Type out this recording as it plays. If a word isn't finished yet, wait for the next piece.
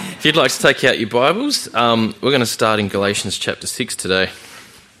If you'd like to take out your Bibles, we're going to start in Galatians chapter 6 today.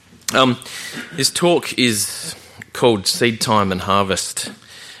 This talk is called Seed Time and Harvest.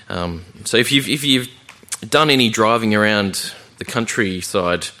 So if you've done any driving around the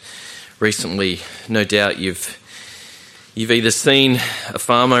countryside recently, no doubt you've either seen a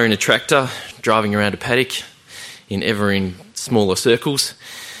farmer in a tractor driving around a paddock in ever smaller circles,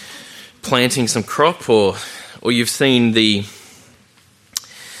 planting some crop, or you've seen the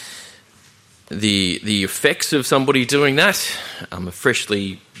effects of somebody doing that, a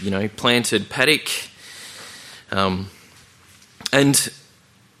freshly, planted paddock. And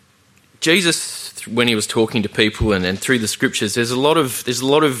Jesus, when he was talking to people and through the scriptures, there's a lot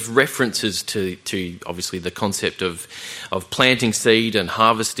of references to obviously the concept of planting seed and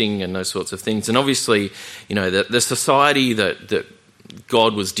harvesting and those sorts of things. And obviously, the society that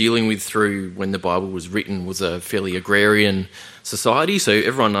God was dealing with through when the Bible was written was a fairly agrarian society, so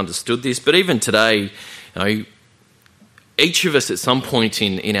everyone understood this. But even today, each of us at some point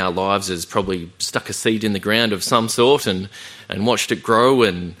in our lives has probably stuck a seed in the ground of some sort and watched it grow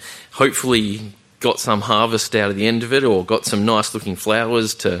and hopefully got some harvest out of the end of it, or got some nice looking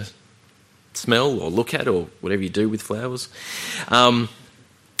flowers to smell or look at, or whatever you do with flowers. And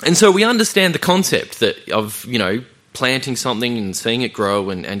so we understand the concept of planting something and seeing it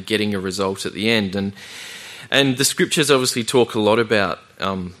grow and getting a result at the end. And the scriptures obviously talk a lot about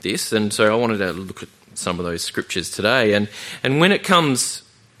this, and so I wanted to look at some of those scriptures today. And when it comes,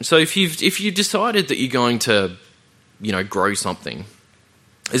 so if you decided that you're going to, grow something,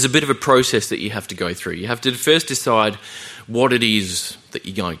 there's a bit of a process that you have to go through. You have to first decide what it is that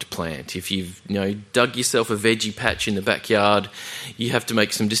you're going to plant. If you've dug yourself a veggie patch in the backyard, you have to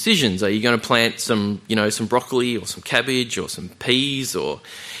make some decisions. Are you going to plant some broccoli or some cabbage or some peas, or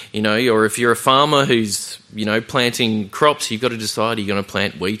if you're a farmer who's planting crops, you've got to decide, are you going to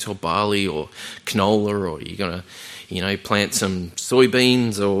plant wheat or barley or canola, or are you going to plant some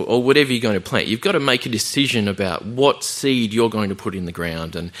soybeans or whatever you're going to plant. You've got to make a decision about what seed you're going to put in the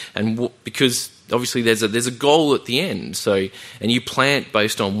ground, because obviously there's a goal at the end. And you plant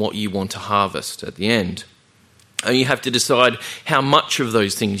based on what you want to harvest at the end. And you have to decide how much of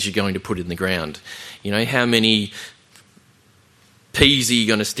those things you're going to put in the ground. How many peas are you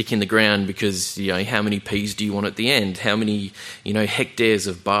going to stick in the ground, because how many peas do you want at the end? How many hectares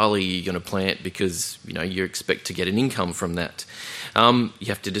of barley are you going to plant, because you expect to get an income from that? You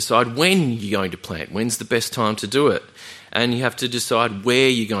have to decide when you're going to plant. When's the best time to do it? And you have to decide where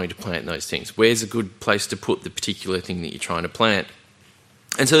you're going to plant those things. Where's a good place to put the particular thing that you're trying to plant?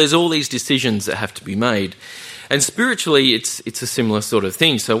 And so there's all these decisions that have to be made. And spiritually, it's a similar sort of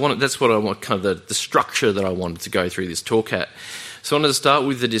thing. So that's what I want, kind of the structure that I wanted to go through this talk at. So I wanted to start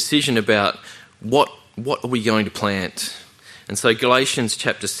with the decision about what are we going to plant. And so Galatians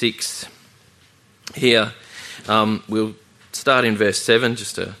chapter 6 here, we'll start in verse 7,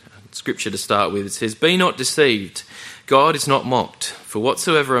 just a scripture to start with. It says, "Be not deceived, God is not mocked, for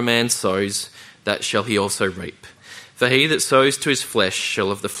whatsoever a man sows, that shall he also reap. For he that sows to his flesh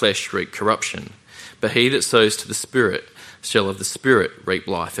shall of the flesh reap corruption, but he that sows to the Spirit shall of the Spirit reap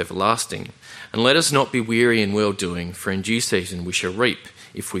life everlasting. And let us not be weary in well-doing, for in due season we shall reap,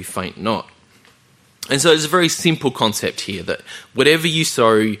 if we faint not." And so it's a very simple concept here, that whatever you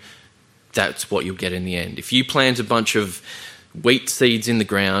sow, that's what you'll get in the end. If you plant a bunch of wheat seeds in the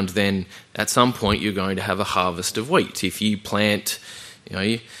ground, then at some point you're going to have a harvest of wheat. If you plant,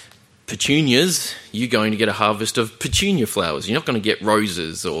 petunias, you're going to get a harvest of petunia flowers. You're not going to get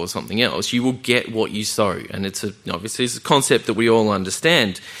roses or something else. You will get what you sow. And obviously it's a concept that we all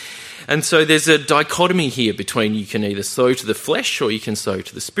understand. And so there's a dichotomy here between, you can either sow to the flesh or you can sow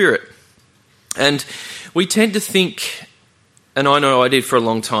to the Spirit. And we tend to think, and I know I did for a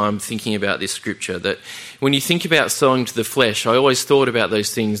long time thinking about this scripture, that when you think about sowing to the flesh, I always thought about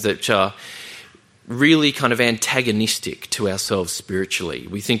those things that are really kind of antagonistic to ourselves spiritually.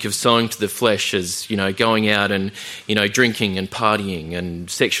 We think of sowing to the flesh as, going out and, drinking and partying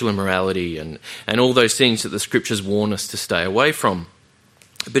and sexual immorality and all those things that the scriptures warn us to stay away from.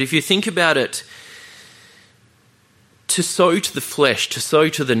 But if you think about it, to sow to the flesh, to sow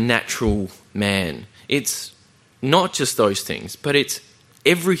to the natural man, it's not just those things, but it's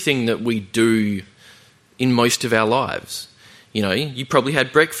everything that we do in most of our lives. You probably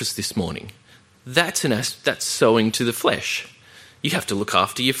had breakfast this morning. That's sowing to the flesh. You have to look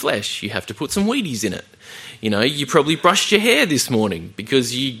after your flesh. You have to put some Wheaties in it. You probably brushed your hair this morning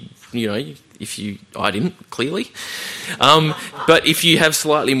because I didn't, clearly. But if you have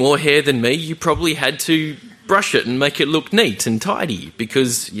slightly more hair than me, you probably had to brush it and make it look neat and tidy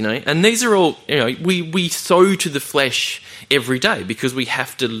because, and these are all, we sow to the flesh every day because we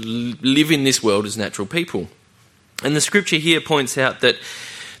have to live in this world as natural people. And the scripture here points out that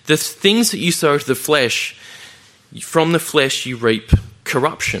the things that you sow to the flesh, from the flesh you reap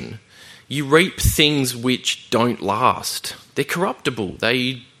corruption. You reap things which don't last. They're corruptible.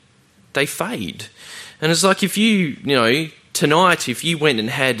 They fade. And it's like if tonight, if you went and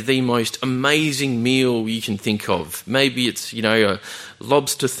had the most amazing meal you can think of, maybe it's, a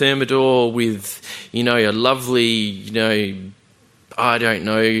lobster thermidor with, a lovely,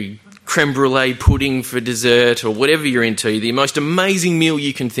 creme brulee pudding for dessert or whatever you're into, the most amazing meal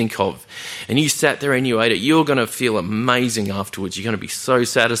you can think of, and you sat there and you ate it, you're going to feel amazing afterwards. You're going to be so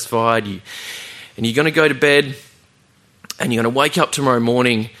satisfied, and you're going to go to bed, and you're going to wake up tomorrow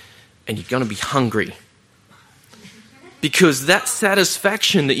morning, and you're going to be hungry. Because that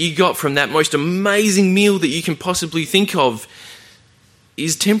satisfaction that you got from that most amazing meal that you can possibly think of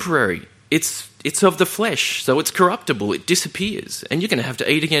is temporary. It's of the flesh, so it's corruptible. It disappears, and you're going to have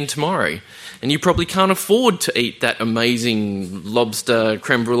to eat again tomorrow. And you probably can't afford to eat that amazing lobster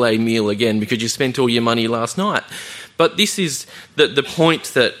creme brulee meal again because you spent all your money last night. But this is the point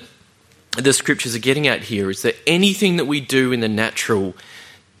that the scriptures are getting at here, is that anything that we do in the natural,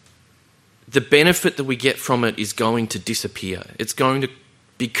 the benefit that we get from it is going to disappear. It's going to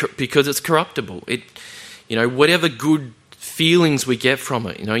be because it's corruptible. Whatever good feelings we get from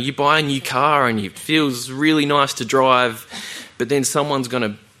it. You buy a new car and it feels really nice to drive, but then someone's going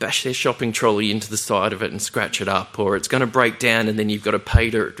to bash their shopping trolley into the side of it and scratch it up, or it's going to break down and then you've got to pay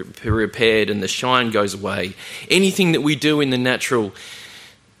to be repaired and the shine goes away. Anything that we do in the natural,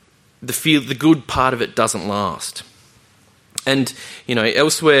 the good part of it doesn't last. And,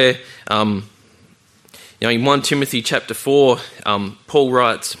 elsewhere, in 1 Timothy chapter 4, Paul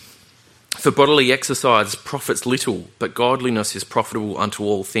writes, "For bodily exercise profits little, but godliness is profitable unto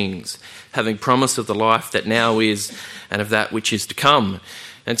all things, having promise of the life that now is and of that which is to come."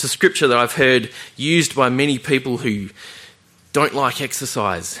 And it's a scripture that I've heard used by many people who don't like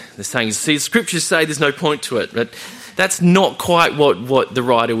exercise. They're saying, see, the scriptures say there's no point to it, but that's not quite what the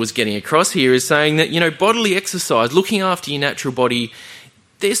writer was getting across here, is saying that, bodily exercise, looking after your natural body,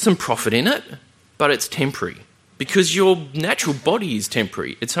 there's some profit in it, but it's temporary. Because your natural body is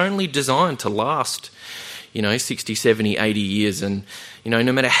temporary. It's only designed to last, 60, 70, 80 years. And, no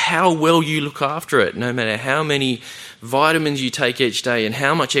matter how well you look after it, no matter how many vitamins you take each day and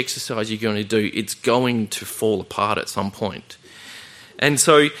how much exercise you're going to do, it's going to fall apart at some point. And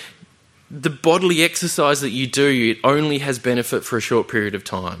so the bodily exercise that you do, it only has benefit for a short period of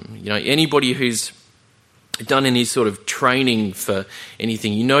time. Anybody who's done any sort of training for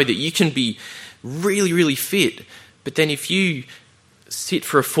anything, that you can be really, really fit, but then if you sit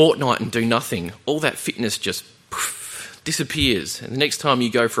for a fortnight and do nothing, all that fitness just disappears. And the next time you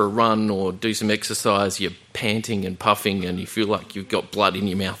go for a run or do some exercise, you're panting and puffing and you feel like you've got blood in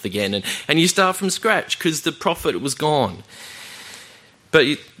your mouth again, and you start from scratch because the profit was gone. But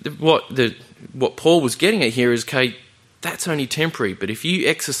what Paul was getting at here is, okay, that's only temporary, but if you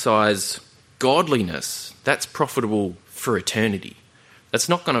exercise godliness, that's profitable for eternity. That's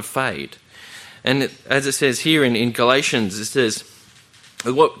not going to fade. And as it says here in Galatians, it says,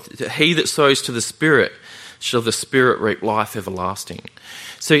 "He that sows to the Spirit shall the Spirit reap life everlasting."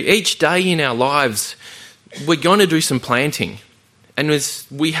 So each day in our lives, we're going to do some planting. And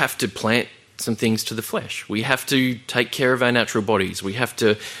we have to plant some things to the flesh. We have to take care of our natural bodies. We have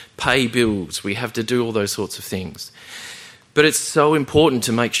to pay bills. We have to do all those sorts of things. But it's so important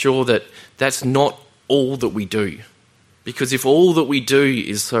to make sure that that's not all that we do. Because if all that we do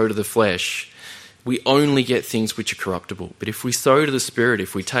is sow to the flesh, we only get things which are corruptible. But if we sow to the Spirit,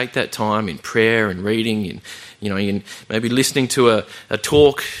 if we take that time in prayer and reading, in maybe listening to a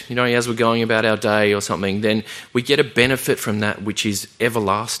talk, as we're going about our day or something, then we get a benefit from that which is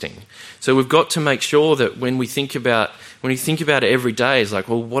everlasting. So we've got to make sure that when you think about it every day, it's like,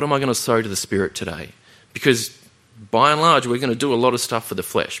 well, what am I going to sow to the Spirit today? Because by and large, we're going to do a lot of stuff for the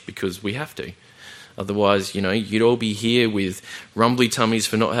flesh because we have to. Otherwise, you'd all be here with rumbly tummies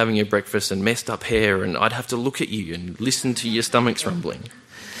for not having your breakfast and messed up hair, and I'd have to look at you and listen to your stomachs rumbling.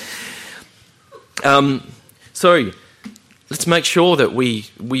 So let's make sure that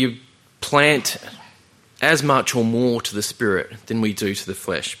we plant as much or more to the Spirit than we do to the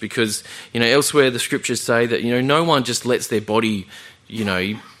flesh. Because, elsewhere the scriptures say that, no one just lets their body,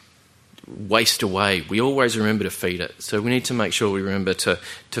 waste away. We always remember to feed it. So we need to make sure we remember to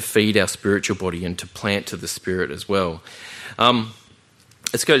feed our spiritual body and to plant to the Spirit as well.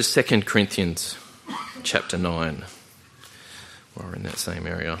 Let's go to 2 Corinthians chapter 9. While we're in that same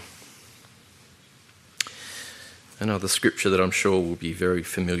area. Another scripture that I'm sure will be very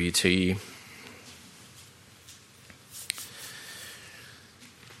familiar to you.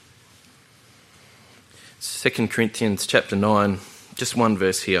 2 Corinthians chapter 9, just one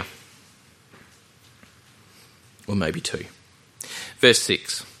verse here. Or maybe two. Verse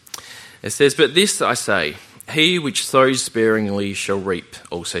 6. It says, "But this I say, he which sows sparingly shall reap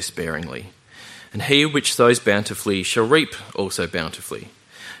also sparingly, and he which sows bountifully shall reap also bountifully.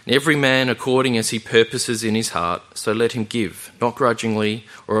 And every man according as he purposes in his heart, so let him give, not grudgingly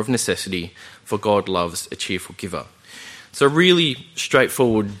or of necessity, for God loves a cheerful giver." So really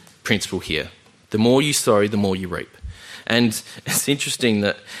straightforward principle here. The more you sow, the more you reap. And it's interesting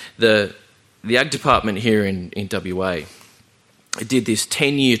that the Ag Department here in WA did this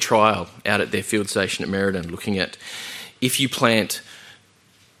 10-year trial out at their field station at Merredin, looking at if you plant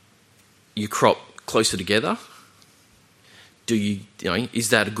your crop closer together, is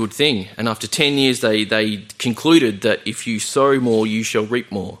that a good thing? And after 10 years, they concluded that if you sow more, you shall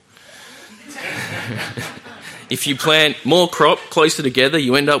reap more. If you plant more crop closer together,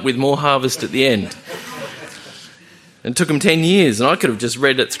 you end up with more harvest at the end. It took them 10 years, and I could have just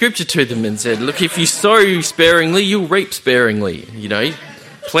read that scripture to them and said, look, if you sow sparingly, you'll reap sparingly.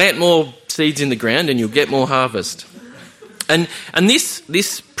 Plant more seeds in the ground and you'll get more harvest. And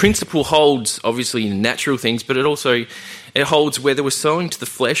this principle holds, obviously, in natural things, but it holds whether we're sowing to the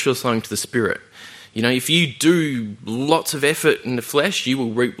flesh or sowing to the spirit. If you do lots of effort in the flesh, you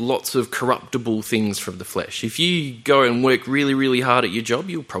will reap lots of corruptible things from the flesh. If you go and work really, really hard at your job,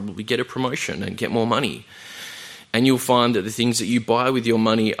 you'll probably get a promotion and get more money. And you'll find that the things that you buy with your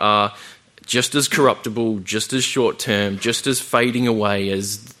money are just as corruptible, just as short-term, just as fading away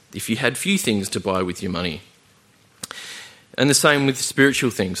as if you had few things to buy with your money. And the same with spiritual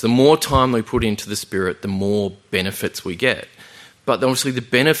things. The more time we put into the Spirit, the more benefits we get. But obviously the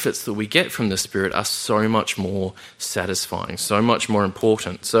benefits that we get from the Spirit are so much more satisfying, so much more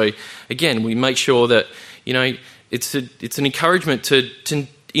important. So again, we make sure that, it's an encouragement to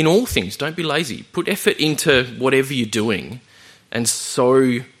in all things, don't be lazy. Put effort into whatever you're doing and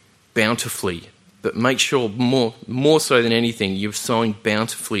sow bountifully. But make sure more so than anything, you're sowing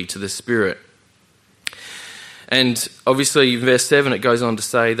bountifully to the Spirit. And obviously in verse 7 it goes on to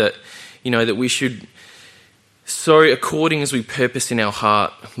say that, that we should sow according as we purpose in our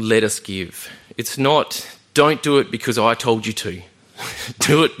heart, let us give. It's not, don't do it because I told you to.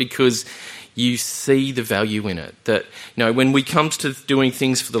 Do it because you see the value in it. That, when we come to doing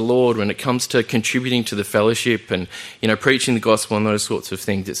things for the Lord, when it comes to contributing to the fellowship and, preaching the gospel and those sorts of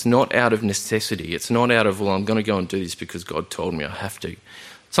things, it's not out of necessity. It's not out of, I'm going to go and do this because God told me I have to.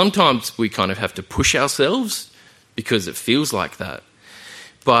 Sometimes we kind of have to push ourselves because it feels like that.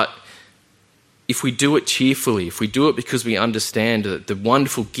 But if we do it cheerfully, if we do it because we understand the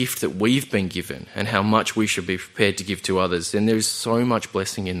wonderful gift that we've been given and how much we should be prepared to give to others, then there's so much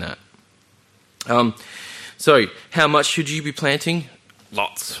blessing in that. So how much should you be planting?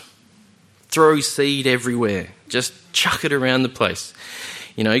 Lots. Throw seed everywhere. Just chuck it around the place.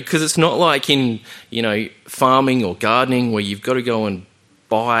 Because it's not like in, farming or gardening where you've got to go and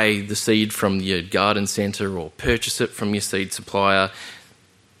buy the seed from your garden centre or purchase it from your seed supplier.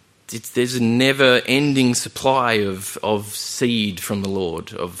 There's a never-ending supply of seed from the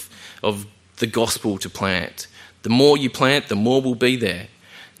Lord, of the gospel to plant. The more you plant, the more will be there.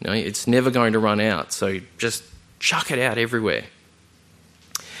 It's never going to run out, so just chuck it out everywhere.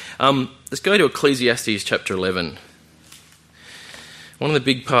 Let's go to Ecclesiastes chapter 11. One of the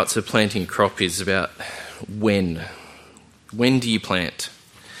big parts of planting crop is about when. When do you plant?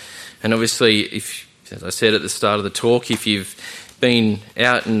 And obviously, as I said at the start of the talk, if you've been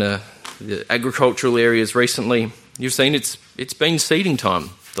out in the agricultural areas recently, you've seen it's been seeding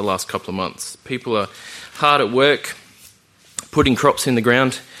time the last couple of months. People are hard at work putting crops in the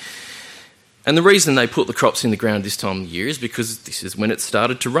ground. And the reason they put the crops in the ground this time of year is because this is when it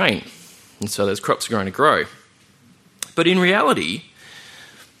started to rain. And so those crops are going to grow. But in reality,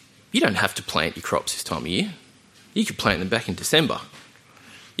 you don't have to plant your crops this time of year. You could plant them back in December.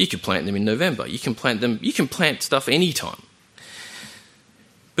 You could plant them in November. You can plant stuff any time.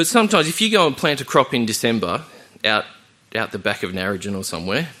 But sometimes if you go and plant a crop in December out the back of Narrogin or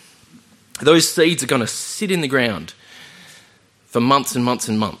somewhere, those seeds are going to sit in the ground for months and months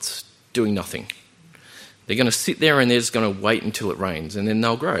and months, doing nothing. They're going to sit there and they're just going to wait until it rains and then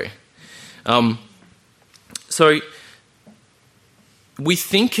they'll grow. So we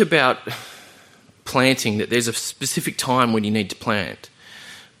think about planting that there's a specific time when you need to plant.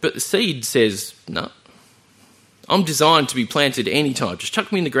 But the seed says, no, I'm designed to be planted any time. Just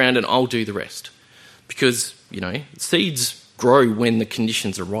chuck me in the ground and I'll do the rest. Because, seeds grow when the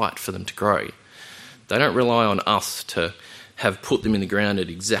conditions are right for them to grow. They don't rely on us to have put them in the ground at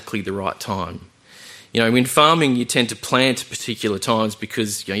exactly the right time. You know, in farming, you tend to plant at particular times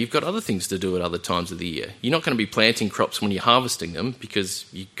because, you know, you've got other things to do at other times of the year. You're not going to be planting crops when you're harvesting them because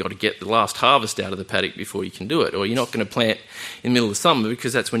you've got to get the last harvest out of the paddock before you can do it. Or you're not going to plant in the middle of summer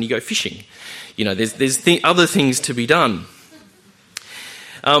because that's when you go fishing. You know, there's other things to be done.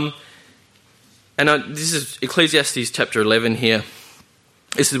 This is Ecclesiastes chapter 11 here.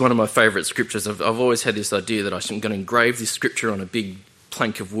 This is one of my favourite scriptures. I've always had this idea that I'm going to engrave this scripture on a big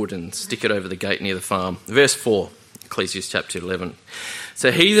plank of wood and stick it over the gate near the farm. Verse 4, Ecclesiastes chapter 11.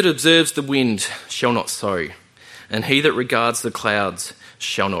 So he that observes the wind shall not sow, and he that regards the clouds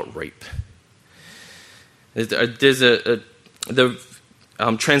shall not reap. There's the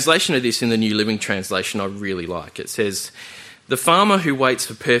translation of this in the New Living Translation I really like. It says, the farmer who waits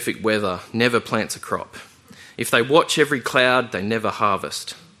for perfect weather never plants a crop. If they watch every cloud, they never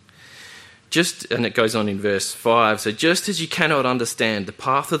harvest. And it goes on in verse 5, so just as you cannot understand the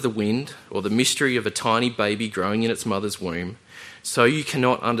path of the wind or the mystery of a tiny baby growing in its mother's womb, so you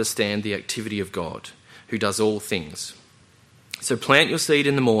cannot understand the activity of God, who does all things. So plant your seed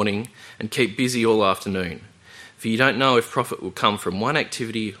in the morning and keep busy all afternoon, for you don't know if profit will come from one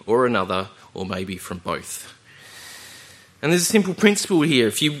activity or another, or maybe from both. And there's a simple principle here.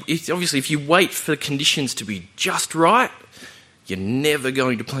 If you wait for the conditions to be just right, you're never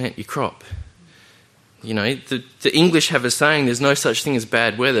going to plant your crop. You know, the English have a saying, there's no such thing as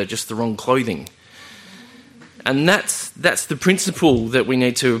bad weather, just the wrong clothing. And that's the principle that we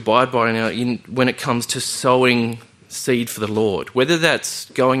need to abide by when it comes to sowing seed for the Lord. Whether that's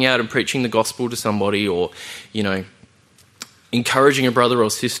going out and preaching the gospel to somebody or, you know, encouraging a brother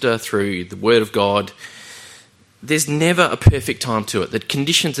or sister through the word of God, there's never a perfect time to it. The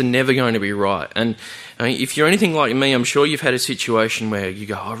conditions are never going to be right. And I mean, if you're anything like me, I'm sure you've had a situation where you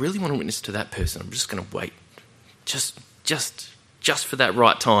go, I really want to witness to that person. I'm just going to wait just for that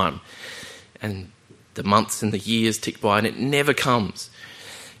right time. And the months and the years tick by and it never comes.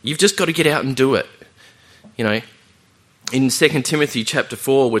 You've just got to get out and do it. You know, in 2 Timothy chapter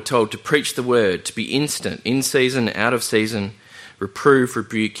 4, we're told to preach the word, to be instant, in season, out of season, reprove,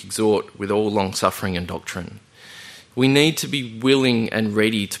 rebuke, exhort with all long suffering and doctrine. We need to be willing and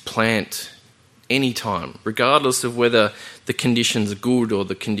ready to plant any time, regardless of whether the conditions are good or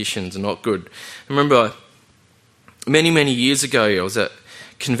the conditions are not good. I remember many, many years ago, I was at a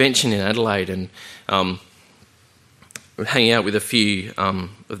convention in Adelaide and hanging out with a few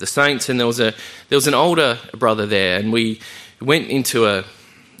of the saints, and there was an older brother there, and we went into a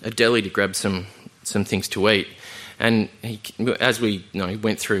deli to grab some things to eat. And as we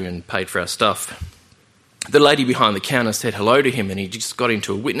went through and paid for our stuff, the lady behind the counter said hello to him and he just got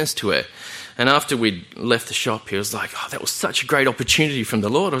into a witness to her. And after we'd left the shop, he was like, oh, that was such a great opportunity from the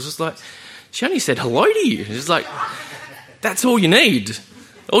Lord. I was just like, she only said hello to you. It's like, that's all you need.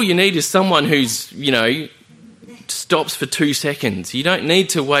 All you need is someone who's, you know, stops for 2 seconds. You don't need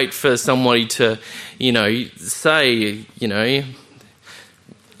to wait for somebody to, you know, say, you know,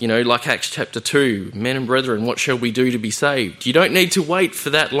 like Acts chapter 2, men and brethren, what shall we do to be saved? You don't need to wait for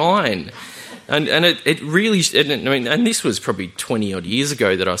that line. And it really, and this was probably 20 odd years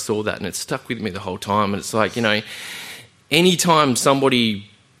ago that I saw that, and it stuck with me the whole time. And it's like, you know, anytime somebody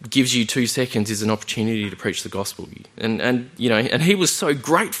gives you 2 seconds is an opportunity to preach the gospel. And you know, and he was so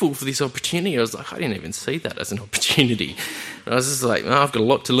grateful for this opportunity. I was like, I didn't even see that as an opportunity. And I was just like, oh, I've got a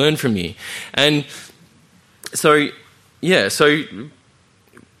lot to learn from you. And so when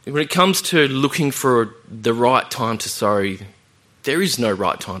it comes to looking for the right time to sow, there is no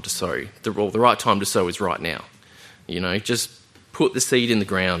right time to sow. The right time to sow is right now. You know, just put the seed in the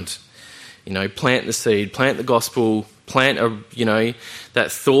ground. You know, plant the seed, plant the gospel, plant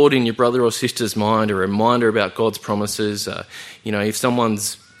that thought in your brother or sister's mind, a reminder about God's promises. You know, if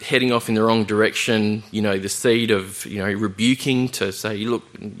someone's heading off in the wrong direction, you know, the seed of, you know, rebuking to say, look,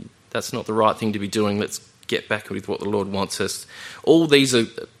 that's not the right thing to be doing. Let's get back with what the Lord wants us. All these are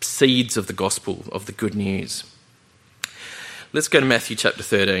seeds of the gospel, of the good news. Let's go to Matthew chapter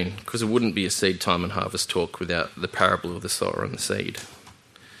 13, because it wouldn't be a seed time and harvest talk without the parable of the sower and the seed.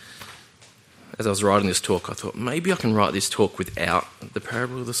 As I was writing this talk, I thought maybe I can write this talk without the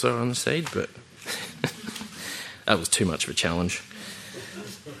parable of the sower and the seed, but that was too much of a challenge.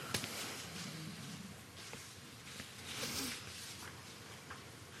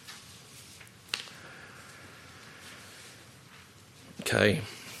 Okay,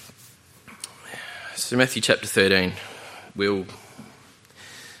 so Matthew chapter 13. We'll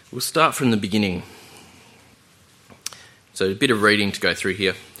start from the beginning. So a bit of reading to go through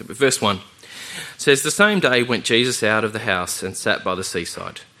here. Verse 1 says, the same day went Jesus out of the house and sat by the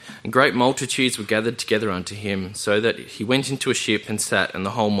seaside. And great multitudes were gathered together unto him, so that he went into a ship and sat, and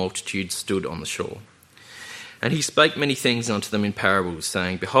the whole multitude stood on the shore. And he spake many things unto them in parables,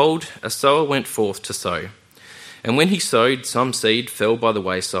 saying, Behold, a sower went forth to sow. And when he sowed, some seed fell by the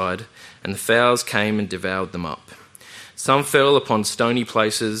wayside, and the fowls came and devoured them up. Some fell upon stony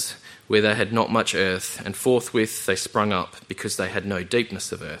places, where they had not much earth, and forthwith they sprung up, because they had no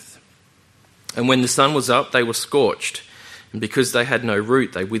deepness of earth. And when the sun was up, they were scorched, and because they had no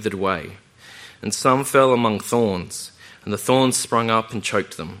root, they withered away. And some fell among thorns, and the thorns sprung up and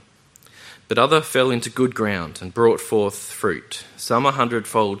choked them. But other fell into good ground, and brought forth fruit, some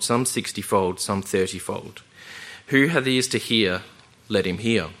 100-fold, some 60-fold, some 30-fold. Who hath ears to hear, let him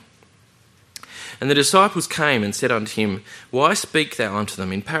hear. And the disciples came and said unto him, Why speak thou unto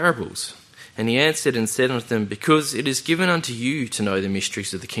them in parables? And he answered and said unto them, Because it is given unto you to know the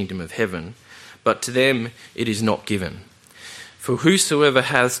mysteries of the kingdom of heaven, but to them it is not given. For whosoever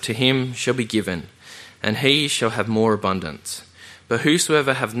hath, to him shall be given, and he shall have more abundance. But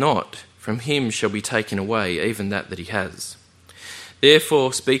whosoever hath not, from him shall be taken away even that he has.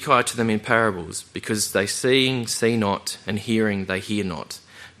 Therefore speak I to them in parables, because they seeing see not, and hearing they hear not,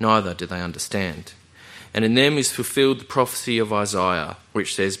 neither do they understand. And in them is fulfilled the prophecy of Isaiah,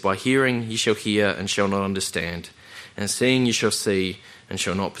 which says, By hearing ye shall hear and shall not understand, and seeing ye shall see and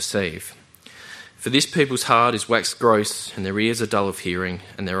shall not perceive. For this people's heart is waxed gross, and their ears are dull of hearing,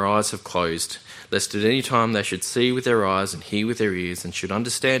 and their eyes have closed, lest at any time they should see with their eyes and hear with their ears, and should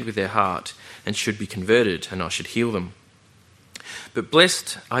understand with their heart, and should be converted, and I should heal them. But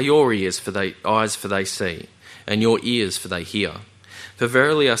blessed are your eyes, for they see, and your ears, for they hear. For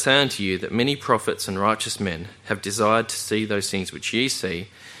verily I say unto you, that many prophets and righteous men have desired to see those things which ye see,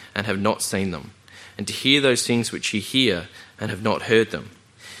 and have not seen them, and to hear those things which ye hear, and have not heard them.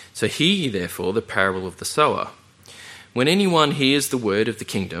 So hear ye therefore the parable of the sower. When anyone hears the word of the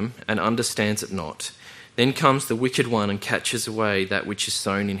kingdom, and understands it not, then comes the wicked one, and catches away that which is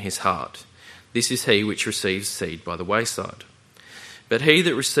sown in his heart. This is he which receives seed by the wayside. But he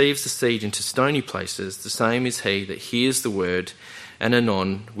that receives the seed into stony places, the same is he that hears the word, and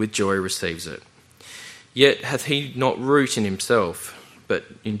anon with joy receives it. Yet hath he not root in himself, but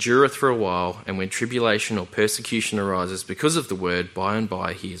endureth for a while, and when tribulation or persecution arises because of the word, by and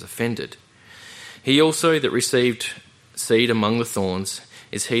by he is offended. He also that received seed among the thorns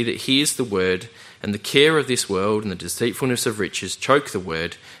is he that hears the word, and the care of this world and the deceitfulness of riches choke the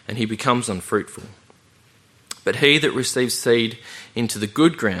word, and he becomes unfruitful. But he that receives seed into the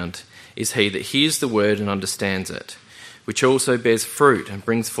good ground is he that hears the word and understands it, which also bears fruit and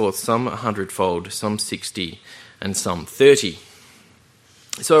brings forth some 100-fold, some 60, and some 30.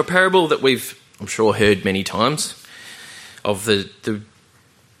 So a parable that we've, I'm sure, heard many times of the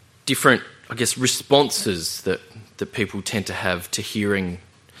different, responses that people tend to have to hearing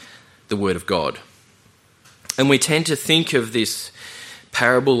the word of God. And we tend to think of this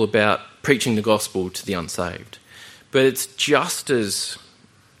parable about preaching the gospel to the unsaved. But it's just as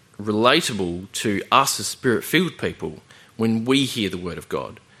relatable to us as spirit-filled people when we hear the word of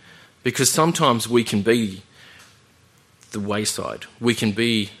God. Because sometimes we can be the wayside. We can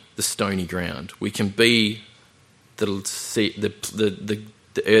be the stony ground. We can be the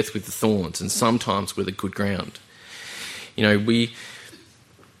earth with the thorns, and sometimes we're the good ground.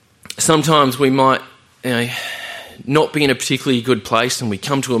 Sometimes we might not be in a particularly good place, and we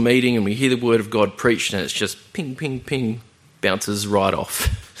come to a meeting and we hear the word of God preached, and it's just ping, ping, ping, bounces right off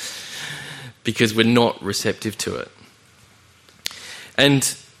because we're not receptive to it. And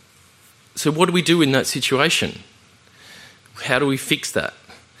so what do we do in that situation? How do we fix that?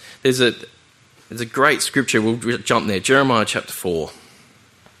 There's a great scripture, we'll jump there, Jeremiah chapter 4.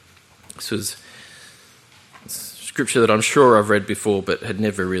 This was scripture that I'm sure I've read before but had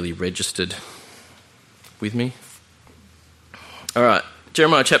never really registered with me. All right,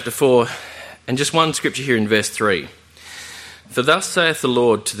 Jeremiah chapter 4, and just one scripture here in verse 3. For thus saith the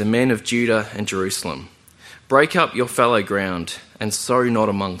Lord to the men of Judah and Jerusalem, break up your fallow ground and sow not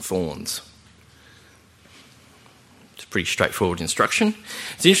among thorns. It's a pretty straightforward instruction.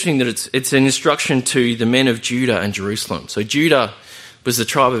 It's interesting that it's an instruction to the men of Judah and Jerusalem. So Judah was the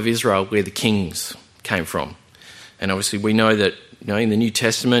tribe of Israel where the kings came from. And obviously we know that in the New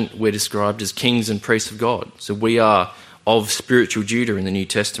Testament we're described as kings and priests of God. So we are of spiritual Judah in the New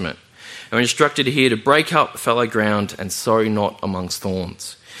Testament. And we're instructed here to break up fallow ground and sow not amongst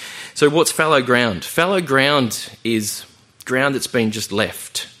thorns. So what's fallow ground? Fallow ground is ground that's been just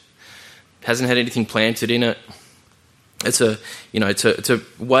left. It hasn't had anything planted in it. It's a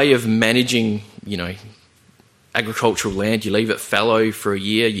way of managing, agricultural land. You leave it fallow for a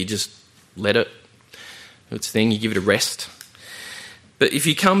year, you just let it do its thing, you give it a rest. But if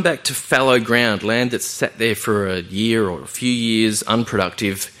you come back to fallow ground, land that's sat there for a year or a few years,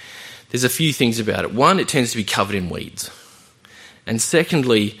 unproductive, there's a few things about it. One, it tends to be covered in weeds. And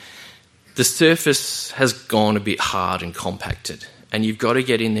secondly, the surface has gone a bit hard and compacted. And you've got to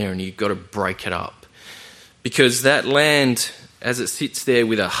get in there and you've got to break it up. Because that land, as it sits there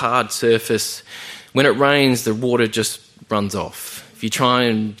with a hard surface, when it rains, the water just runs off. If you try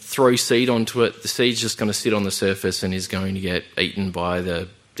and throw seed onto it, the seed's just going to sit on the surface and is going to get eaten by the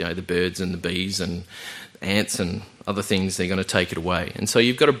birds and the bees and ants and other things. They're going to take it away. And so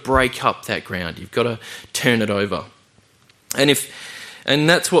you've got to break up that ground. You've got to turn it over. And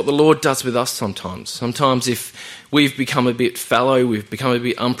that's what the Lord does with us sometimes. Sometimes if we've become a bit fallow, we've become a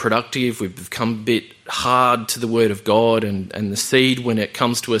bit unproductive, we've become a bit hard to the Word of God, and the seed, when it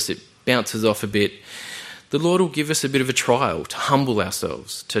comes to us, it bounces off a bit, the Lord will give us a bit of a trial to humble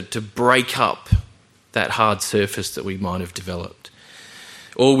ourselves, to break up that hard surface that we might have developed.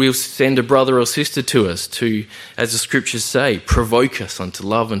 Or we'll send a brother or sister to us to, as the scriptures say, provoke us unto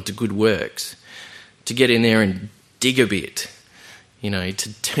love and to good works, to get in there and dig a bit,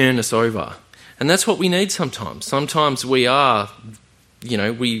 to turn us over. And that's what we need sometimes. Sometimes we are,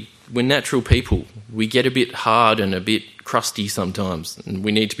 we're natural people. We get a bit hard and a bit crusty sometimes, and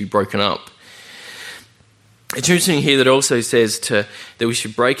we need to be broken up. It's interesting here that it also says that we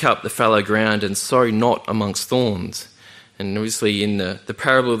should break up the fallow ground and sow not amongst thorns. And obviously in the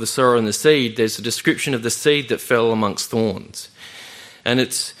parable of the sower and the seed, there's a description of the seed that fell amongst thorns. And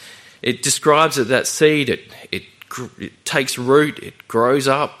it describes that seed, it takes root, it grows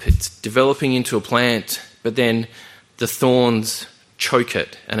up, it's developing into a plant, but then the thorns choke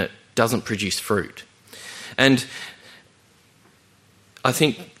it and it doesn't produce fruit. And I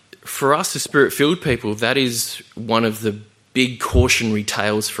think for us as Spirit-filled people, that is one of the big cautionary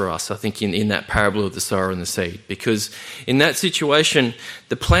tales for us, I think, in that parable of the sower and the seed. Because in that situation,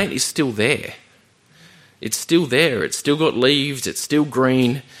 the plant is still there. It's still there. It's still got leaves. It's still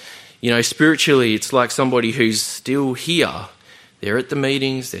green. Spiritually, it's like somebody who's still here. They're at the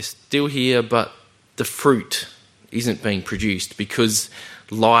meetings. They're still here, but the fruit isn't being produced because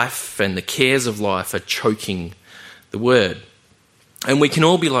life and the cares of life are choking the word. And we can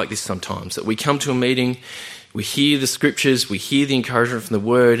all be like this sometimes, that we come to a meeting, we hear the scriptures, we hear the encouragement from the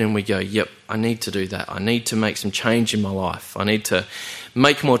word, and we go, yep, I need to do that. I need to make some change in my life. I need to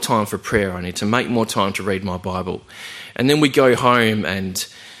make more time for prayer. I need to make more time to read my Bible. And then we go home and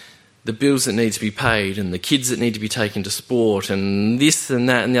the bills that need to be paid and the kids that need to be taken to sport and this and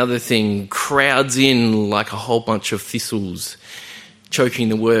that and the other thing crowds in like a whole bunch of thistles choking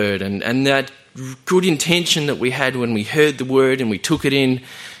the word. And that good intention that we had when we heard the word and we took it in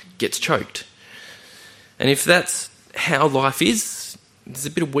gets choked. And if that's how life is, there's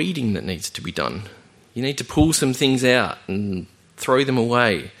a bit of weeding that needs to be done. You need to pull some things out and throw them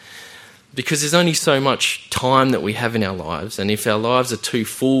away, because there's only so much time that we have in our lives, and if our lives are too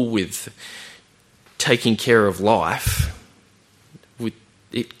full with taking care of life,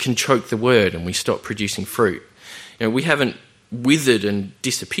 it can choke the word and we stop producing fruit. We haven't withered and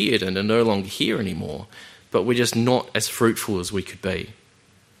disappeared and are no longer here anymore, but we're just not as fruitful as we could be.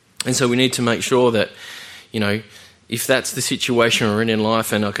 And so we need to make sure that, if that's the situation we're in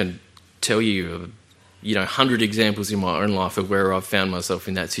life, and I can tell you 100 examples in my own life of where I've found myself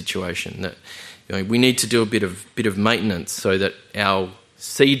in that situation, that we need to do a bit of maintenance so that our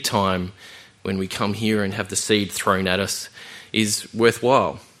seed time, when we come here and have the seed thrown at us, is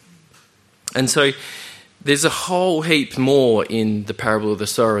worthwhile. And so there's a whole heap more in the parable of the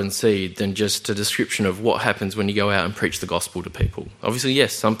sower and seed than just a description of what happens when you go out and preach the gospel to people. Obviously,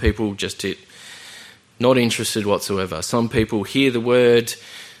 yes, some people just not interested whatsoever. Some people hear the word,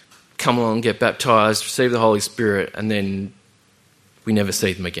 come along, get baptised, receive the Holy Spirit, and then we never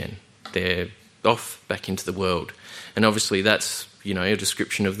see them again. They're off back into the world. And obviously that's, a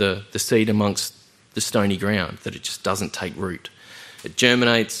description of the seed amongst the stony ground, that it just doesn't take root. It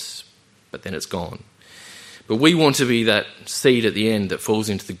germinates, but then it's gone. But we want to be that seed at the end that falls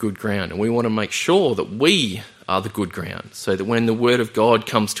into the good ground, and we want to make sure that we are the good ground, so that when the word of God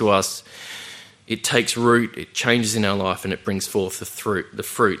comes to us, it takes root, it changes in our life, and it brings forth the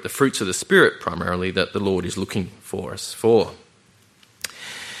fruits of the Spirit primarily that the Lord is looking for us for.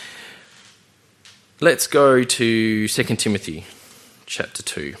 Let's go to 2 Timothy chapter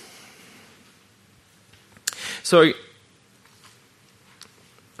 2. So,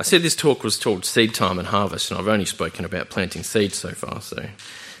 I said this talk was called Seed Time and Harvest, and I've only spoken about planting seeds so far, so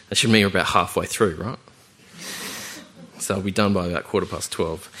that should mean we're about halfway through, right? So I'll be done by about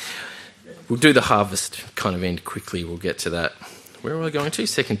 12:15. We'll do the harvest kind of end quickly. We'll get to that. Where are we going to?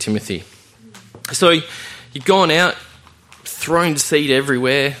 2 Timothy. So you've gone out thrown seed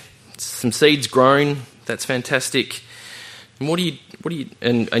everywhere, some seeds grown, that's fantastic. And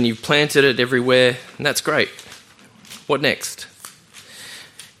and you've planted it everywhere, and that's great. What next?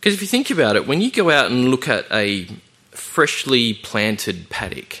 Because if you think about it, when you go out and look at a freshly planted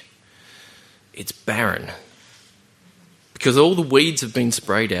paddock, it's barren. Because all the weeds have been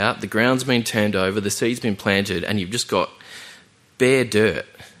sprayed out, the ground's been turned over, the seed's been planted, and you've just got bare dirt.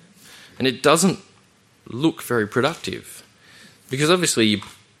 And it doesn't look very productive. Because obviously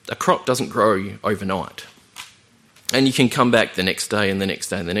a crop doesn't grow overnight. And you can come back the next day and the next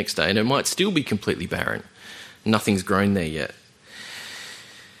day and the next day, and it might still be completely barren. Nothing's grown there yet.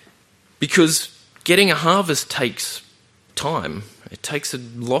 Because getting a harvest takes time. It takes a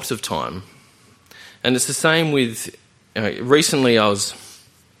lot of time. And it's the same with... recently I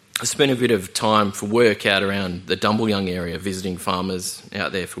spent a bit of time for work out around the Dumbleyung area, visiting farmers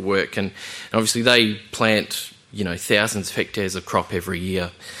out there for work, and obviously they plant, thousands of hectares of crop every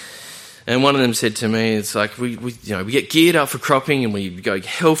year. And one of them said to me, it's like we get geared up for cropping and we go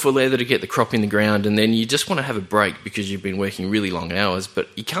hell for leather to get the crop in the ground, and then you just want to have a break because you've been working really long hours, but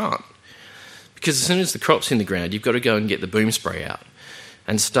you can't. Because as soon as the crop's in the ground, you've got to go and get the boom spray out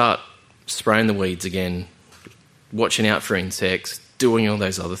and start spraying the weeds again, watching out for insects, doing all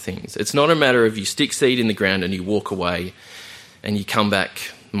those other things. It's not a matter of you stick seed in the ground and you walk away and you come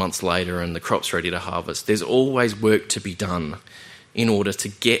back months later and the crop's ready to harvest. There's always work to be done in order to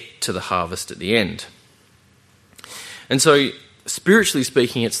get to the harvest at the end. And so, spiritually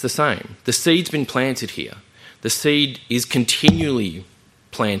speaking, it's the same. The seed's been planted here. The seed is continually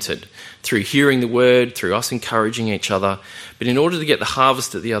planted through hearing the word, through us encouraging each other. But in order to get the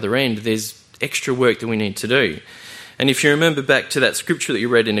harvest at the other end, there's extra work that we need to do. And if you remember back to that scripture that you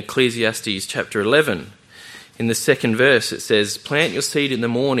read in Ecclesiastes chapter 11, in the second verse it says, "Plant your seed in the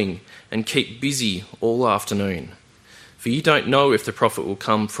morning and keep busy all afternoon. For you don't know if the profit will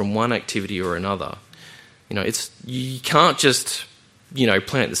come from one activity or another." You can't just,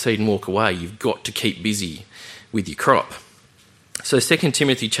 plant the seed and walk away. You've got to keep busy with your crop. So 2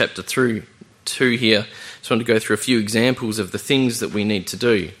 Timothy chapter 2 here, just want to go through a few examples of the things that we need to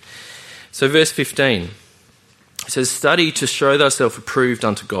do. So verse 15, it says, "Study to show thyself approved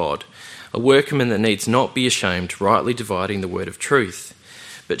unto God, a workman that needs not be ashamed, rightly dividing the word of truth.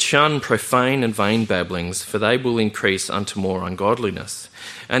 But shun profane and vain babblings, for they will increase unto more ungodliness.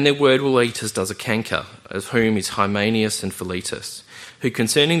 And their word will eat as does a canker, of whom is Hymenaeus and Philetus, who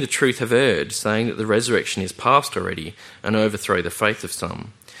concerning the truth have erred, saying that the resurrection is past already, and overthrow the faith of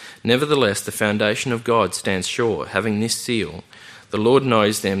some. Nevertheless, the foundation of God stands sure, having this seal, the Lord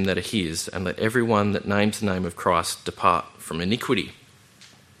knows them that are his, and let every one that names the name of Christ depart from iniquity."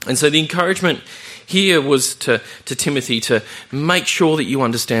 And so the encouragement here was to Timothy to make sure that you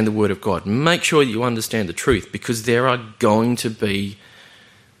understand the word of God, make sure that you understand the truth, because there are going to be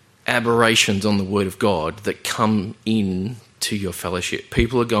aberrations on the word of God that come in to your fellowship.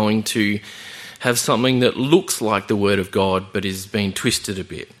 People are going to have something that looks like the word of God but is being twisted a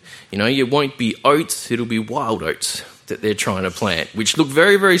bit. It won't be oats, it'll be wild oats that they're trying to plant, which look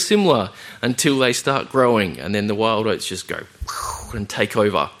very, very similar until they start growing, and then the wild oats just go and take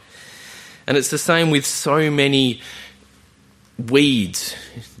over. And it's the same with so many weeds.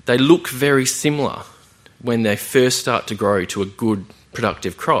 They look very similar when they first start to grow to a good,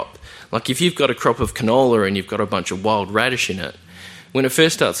 productive crop. Like if you've got a crop of canola and you've got a bunch of wild radish in it, when it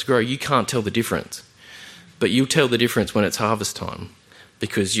first starts to grow, you can't tell the difference. But you'll tell the difference when it's harvest time,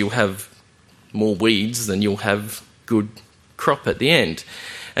 because you'll have more weeds than you'll have good crop at the end.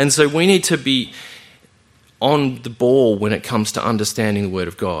 And so we need to be on the ball when it comes to understanding the word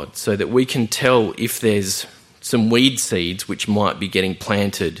of God, so that we can tell if there's some weed seeds which might be getting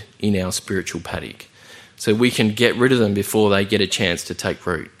planted in our spiritual paddock, so we can get rid of them before they get a chance to take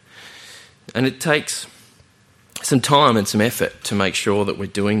root. And it takes some time and some effort to make sure that we're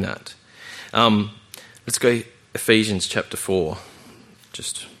doing that. Let's go Ephesians chapter 4,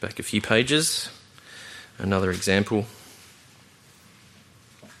 just back a few pages. Another example.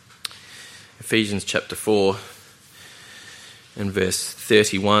 Ephesians chapter 4 and verse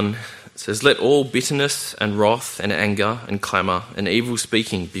 31, it says, "Let all bitterness and wrath and anger and clamour and evil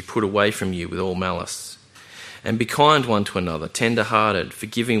speaking be put away from you with all malice. And be kind one to another, tender-hearted,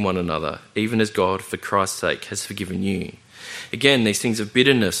 forgiving one another, even as God, for Christ's sake, has forgiven you." Again, these things of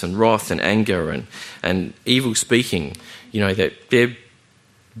bitterness and wrath and anger and evil speaking, that they're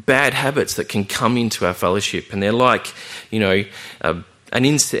bad habits that can come into our fellowship, and they're like, an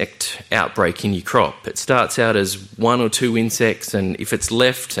insect outbreak in your crop. It starts out as one or two insects, and if it's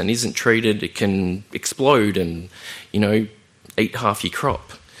left and isn't treated, it can explode and, eat half your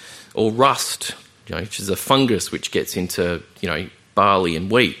crop. Or rust. which is a fungus which gets into, barley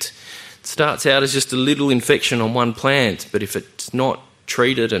and wheat. It starts out as just a little infection on one plant, but if it's not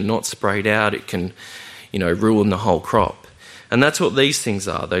treated and not sprayed out, it can, ruin the whole crop. And that's what these things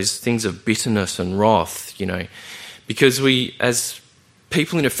are, those things of bitterness and wrath, because we, as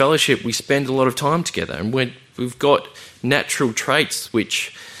people in a fellowship, we spend a lot of time together, and we've got natural traits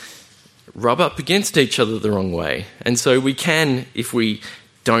which rub up against each other the wrong way. And so we can, if we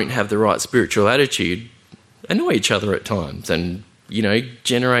don't have the right spiritual attitude, annoy each other at times and,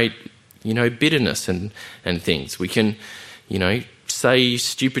 generate, bitterness and things. We can, say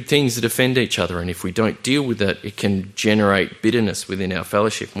stupid things that offend each other, and if we don't deal with it, it can generate bitterness within our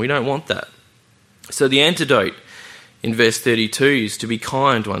fellowship, and we don't want that. So the antidote in verse 32 is to be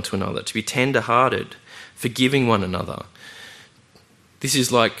kind one to another, to be tender-hearted, forgiving one another. This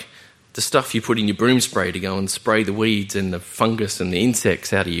is like the stuff you put in your broom spray to go and spray the weeds and the fungus and the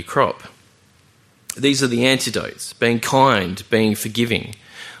insects out of your crop. These are the antidotes: being kind, being forgiving,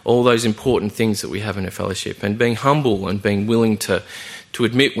 all those important things that we have in a fellowship, and being humble and being willing to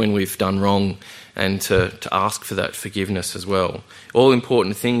admit when we've done wrong and to ask for that forgiveness as well. All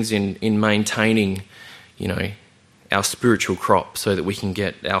important things in maintaining, our spiritual crop so that we can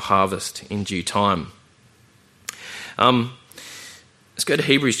get our harvest in due time. Let's go to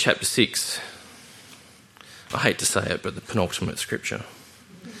Hebrews chapter 6. I hate to say it, but the penultimate scripture.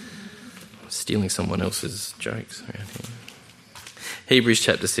 Stealing someone else's jokes around here. Hebrews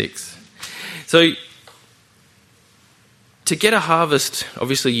chapter 6. So, to get a harvest,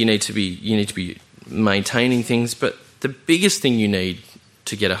 obviously you need to be maintaining things, but the biggest thing you need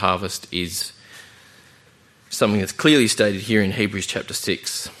to get a harvest is something that's clearly stated here in Hebrews chapter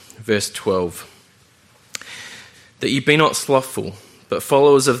 6, verse 12. That you be not slothful, but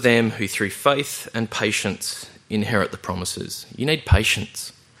followers of them who through faith and patience inherit the promises. You need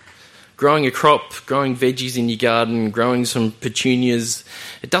patience. Growing a crop, growing veggies in your garden, growing some petunias,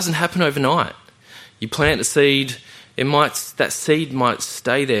 it doesn't happen overnight. You plant a seed, that seed might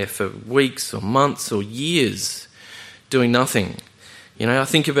stay there for weeks or months or years doing nothing. I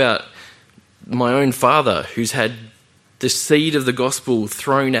think about my own father, who's had the seed of the gospel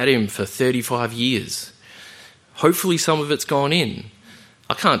thrown at him for 35 years. Hopefully some of it's gone in.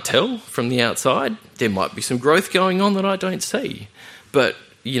 I can't tell from the outside. There might be some growth going on that I don't see. But,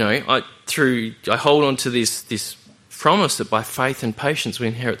 I hold on to this promise that by faith and patience we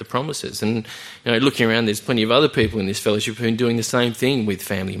inherit the promises. And, looking around, there's plenty of other people in this fellowship who are doing the same thing with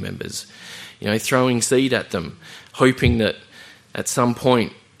family members. Throwing seed at them, hoping that at some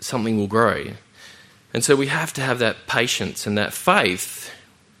point something will grow. And so we have to have that patience and that faith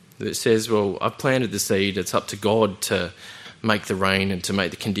that says, well, I've planted the seed, it's up to God to make the rain and to make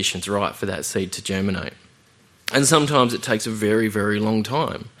the conditions right for that seed to germinate. And sometimes it takes a very, very long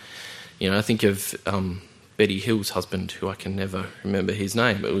time. I think of Betty Hill's husband, who I can never remember his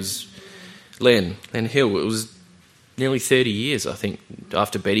name. It was Len Hill. It was nearly 30 years, I think,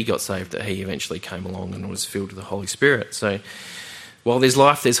 after Betty got saved that he eventually came along and was filled with the Holy Spirit. So while there's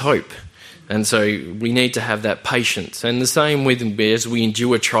life, there's hope. And so we need to have that patience. And the same with as we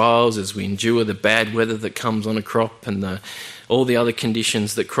endure trials, as we endure the bad weather that comes on a crop and all the other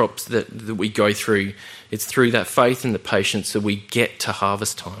conditions that crops that we go through, it's through that faith and the patience that we get to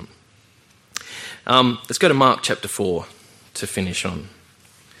harvest time. Let's go to Mark chapter 4 to finish on.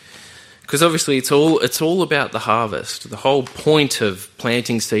 Because obviously it's all about the harvest. The whole point of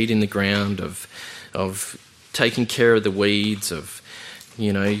planting seed in the ground, of taking care of the weeds, of,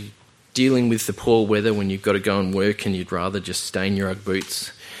 dealing with the poor weather when you've got to go and work and you'd rather just stay in your Ugg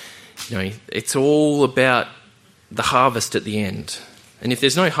boots. It's all about the harvest at the end. And if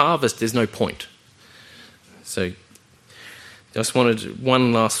there's no harvest, there's no point. So I just wanted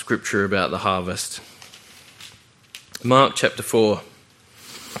one last scripture about the harvest. Mark chapter 4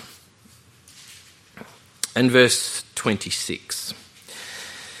 and verse 26.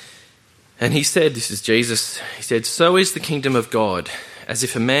 And he said, this is Jesus, he said, "So is the kingdom of God, as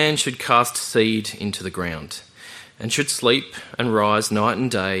if a man should cast seed into the ground, and should sleep and rise night and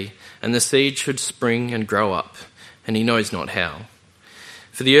day, and the seed should spring and grow up, and he knows not how.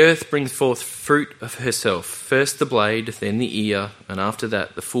 For the earth brings forth fruit of herself, first the blade, then the ear, and after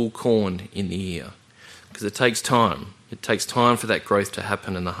that the full corn in the ear." Because it takes time. It takes time for that growth to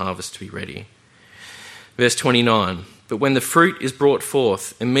happen and the harvest to be ready. Verse 29, "But when the fruit is brought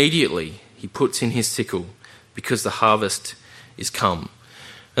forth, immediately he puts in his sickle, because the harvest is come."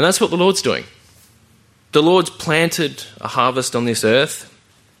 And that's what the Lord's doing. The Lord's planted a harvest on this earth,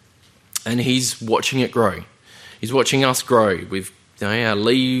 and he's watching it grow. He's watching us grow. We've our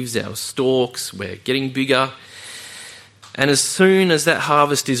leaves, our stalks, we're getting bigger. And as soon as that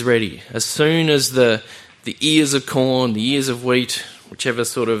harvest is ready, as soon as the ears of corn, the ears of wheat, whichever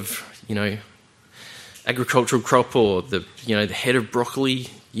sort of, agricultural crop, or the head of broccoli,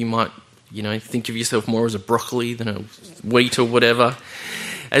 you might, think of yourself more as a broccoli than a wheat or whatever.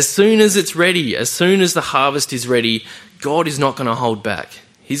 As soon as it's ready, as soon as the harvest is ready, God is not going to hold back.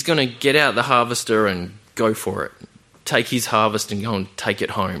 He's going to get out the harvester and go for it. Take his harvest and go and take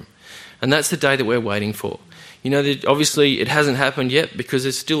it home. And that's the day that we're waiting for. Obviously it hasn't happened yet because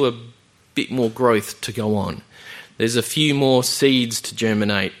there's still a bit more growth to go on. There's a few more seeds to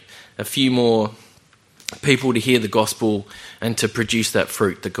germinate, a few more people to hear the gospel and to produce that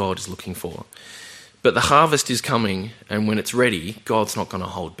fruit that God is looking for. But the harvest is coming, and when it's ready, God's not going to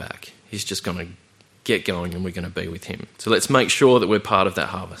hold back. He's just going to get going and we're going to be with him. So let's make sure that we're part of that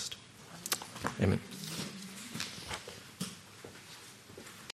harvest. Amen.